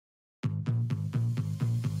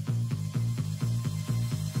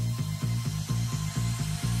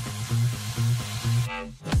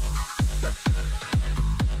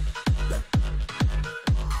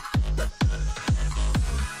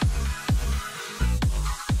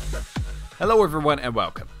Hello everyone and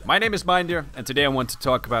welcome. My name is Minder and today I want to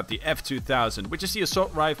talk about the F2000, which is the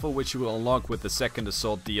assault rifle which you will unlock with the second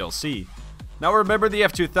assault DLC. Now remember, the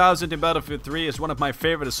F2000 in Battlefield 3 is one of my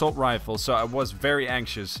favorite assault rifles, so I was very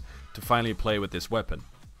anxious to finally play with this weapon.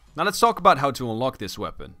 Now let's talk about how to unlock this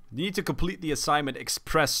weapon. You need to complete the assignment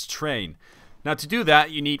Express Train. Now to do that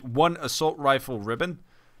you need 1 assault rifle ribbon,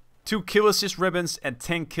 2 kill assist ribbons and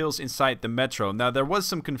 10 kills inside the metro. Now there was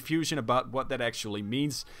some confusion about what that actually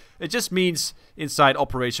means. It just means inside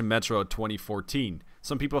Operation Metro 2014.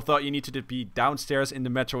 Some people thought you needed to be downstairs in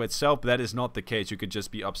the metro itself, but that is not the case. You could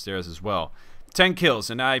just be upstairs as well. 10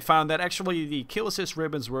 kills, and I found that actually the kill assist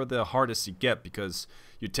ribbons were the hardest to get because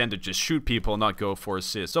you tend to just shoot people, not go for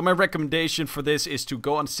assists. So my recommendation for this is to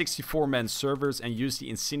go on 64-man servers and use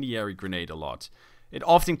the incendiary grenade a lot. It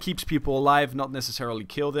often keeps people alive, not necessarily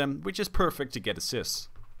kill them, which is perfect to get assists.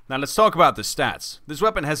 Now let's talk about the stats. This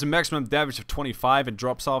weapon has a maximum damage of 25 and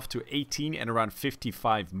drops off to 18 and around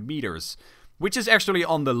 55 meters, which is actually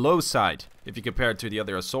on the low side if you compare it to the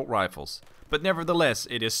other assault rifles. But nevertheless,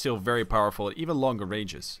 it is still very powerful at even longer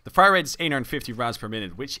ranges. The fire rate is 850 rounds per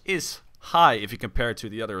minute, which is high if you compare it to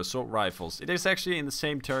the other assault rifles. It is actually in the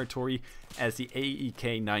same territory as the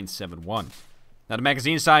AEK 971. Now the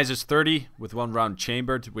magazine size is 30 with 1 round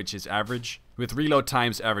chambered, which is average, with reload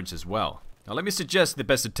times average as well. Now let me suggest the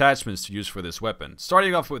best attachments to use for this weapon,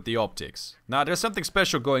 starting off with the optics. Now there's something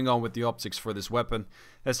special going on with the optics for this weapon,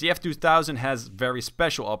 as the F2000 has very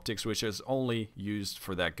special optics which is only used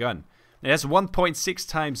for that gun. It has 1.6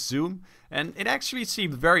 times zoom, and it actually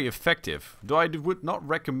seemed very effective, though I would not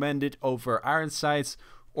recommend it over iron sights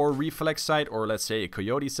or reflex sight, or let's say a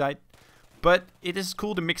coyote sight. But it is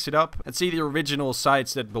cool to mix it up and see the original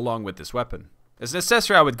sights that belong with this weapon. As an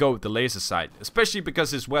accessory I would go with the laser sight, especially because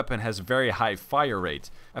this weapon has a very high fire rate.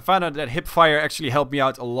 I found out that hip fire actually helped me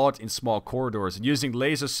out a lot in small corridors, and using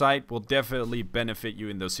laser sight will definitely benefit you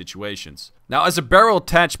in those situations. Now as a barrel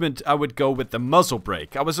attachment I would go with the muzzle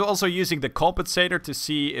brake. I was also using the compensator to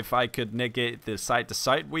see if I could negate the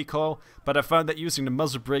side-to-side recoil, but I found that using the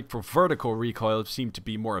muzzle brake for vertical recoil seemed to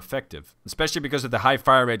be more effective. Especially because of the high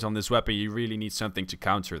fire rate on this weapon, you really need something to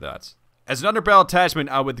counter that. As an underbarrel attachment,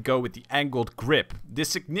 I would go with the angled grip. This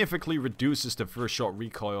significantly reduces the first shot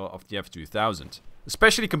recoil of the F2000.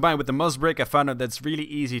 Especially combined with the muzzle brake, I found out that it's really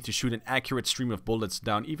easy to shoot an accurate stream of bullets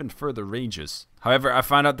down even further ranges. However, I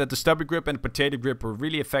found out that the stubby grip and potato grip were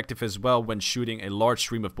really effective as well when shooting a large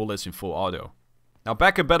stream of bullets in full auto. Now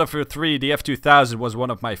back in Battlefield 3, the F2000 was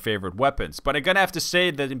one of my favorite weapons, but I'm gonna have to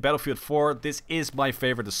say that in Battlefield 4, this is my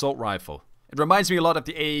favorite assault rifle. It reminds me a lot of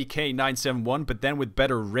the AEK 971, but then with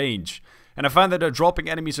better range. And I found that dropping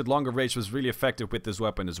enemies at longer range was really effective with this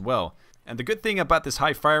weapon as well. And the good thing about this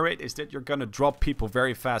high fire rate is that you're gonna drop people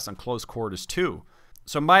very fast on close quarters too.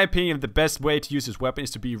 So in my opinion, the best way to use this weapon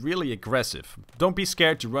is to be really aggressive. Don't be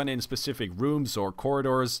scared to run in specific rooms or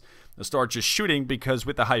corridors and start just shooting, because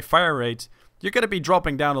with the high fire rate, you're gonna be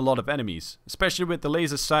dropping down a lot of enemies. Especially with the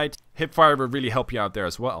laser sight, hip fire will really help you out there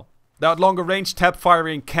as well. Now at longer range, tap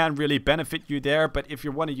firing can really benefit you there, but if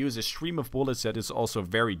you want to use a stream of bullets, that is also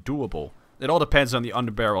very doable. It all depends on the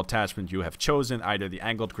underbarrel attachment you have chosen, either the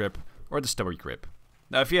angled grip or the stubby grip.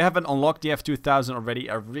 Now if you haven't unlocked the F2000 already,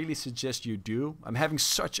 I really suggest you do. I'm having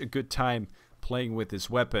such a good time playing with this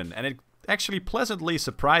weapon, and it actually pleasantly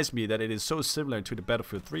surprised me that it is so similar to the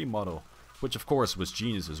Battlefield 3 model, which of course was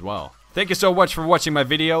genius as well. Thank you so much for watching my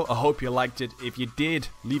video. I hope you liked it. If you did,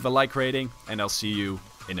 leave a like rating, and I'll see you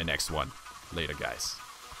in the next one. Later, guys.